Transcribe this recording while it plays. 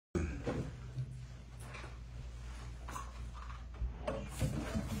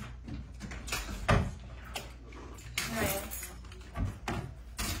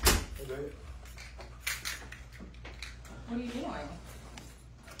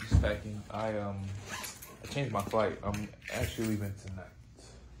packing. I changed my flight. I'm actually leaving tonight.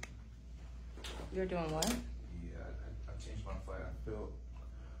 You're doing what? Yeah, I changed my flight. I felt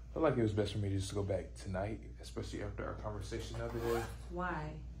like it was best for me just to go back tonight, especially after our conversation the other day.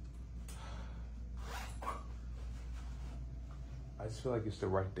 Why? I just feel like it's the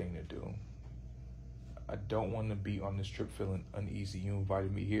right thing to do. I don't want to be on this trip feeling uneasy. You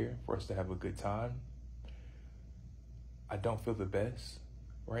invited me here for us to have a good time. I don't feel the best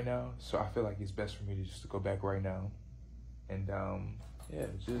right now, so I feel like it's best for me to just go back right now. And yeah,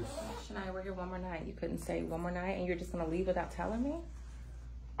 just... Shania, we're here one more night. You couldn't stay one more night and you're just gonna leave without telling me?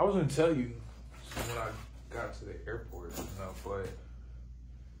 I was gonna tell you when I got to the airport, but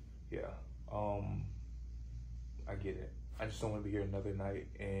yeah, I get it. I just don't want to be here another night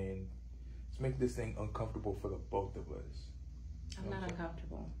and to make this thing uncomfortable for the both of us. I'm not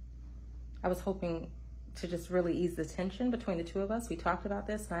uncomfortable. I was hoping to just really ease the tension between the two of us. We talked about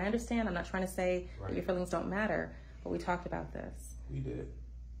this, and I understand. I'm not trying to say that your feelings don't matter, but we talked about this. We did.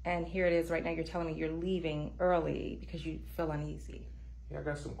 And here it is right now. You're telling me you're leaving early because you feel uneasy. Yeah, I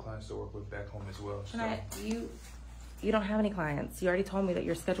got some clients to work with back home as well. So. You don't have any clients. You already told me that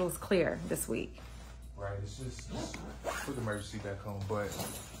your schedule is clear this week. Right, it's just quick emergency back home. But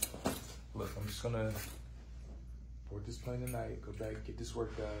look, I'm just gonna board this plane tonight, go back, get this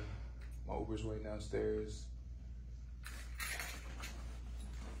work done. My Uber's waiting downstairs.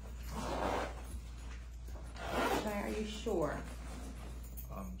 Are you sure?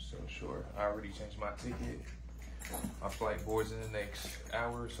 I'm so sure. I already changed my ticket. My flight boards in the next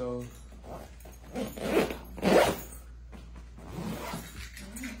hour or so.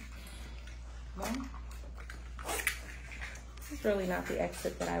 Well, this is really not the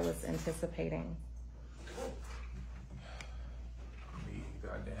exit that I was anticipating. Me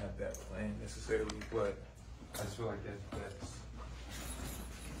either. I didn't have that plan necessarily, but I just feel like that's best.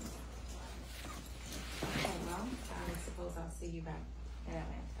 Okay, well, I suppose I'll see you back in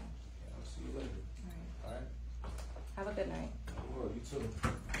Atlanta. Yeah, I'll see you later. All right. Have a good night. Well, you too.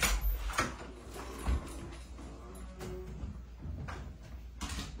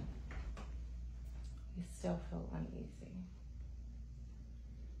 You still feel uneasy.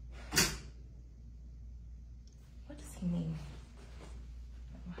 What does he mean?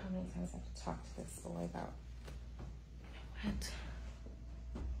 How many times I have to talk to this boy about what?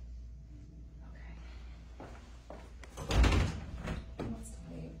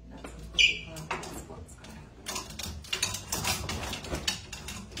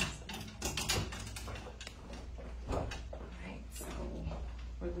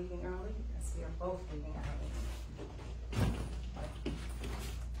 We're leaving early? Yes, we are both leaving early.